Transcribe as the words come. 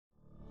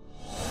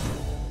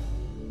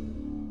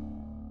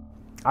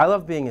I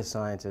love being a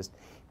scientist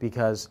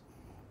because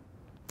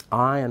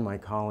I and my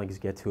colleagues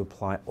get to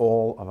apply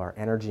all of our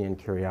energy and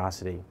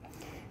curiosity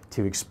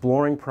to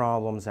exploring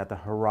problems at the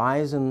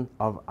horizon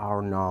of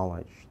our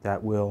knowledge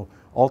that will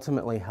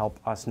ultimately help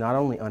us not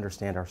only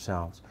understand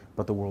ourselves,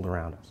 but the world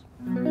around us.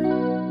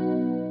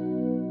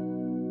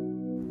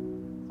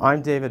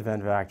 I'm David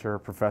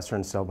Vactor, professor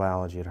in cell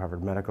biology at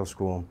Harvard Medical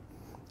School,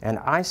 and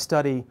I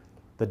study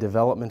the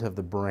development of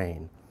the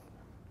brain,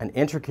 an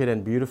intricate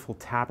and beautiful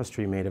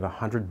tapestry made of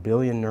 100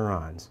 billion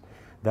neurons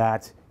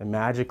that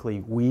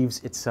magically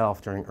weaves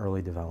itself during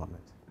early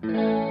development.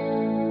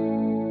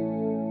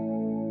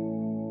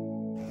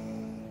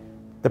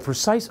 The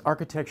precise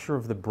architecture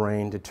of the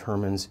brain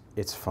determines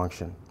its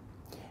function,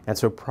 and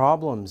so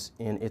problems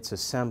in its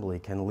assembly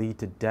can lead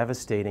to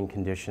devastating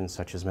conditions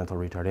such as mental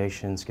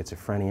retardation,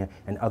 schizophrenia,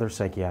 and other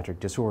psychiatric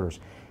disorders.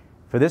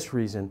 For this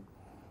reason,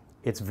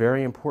 it's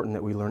very important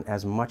that we learn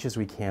as much as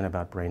we can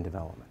about brain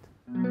development.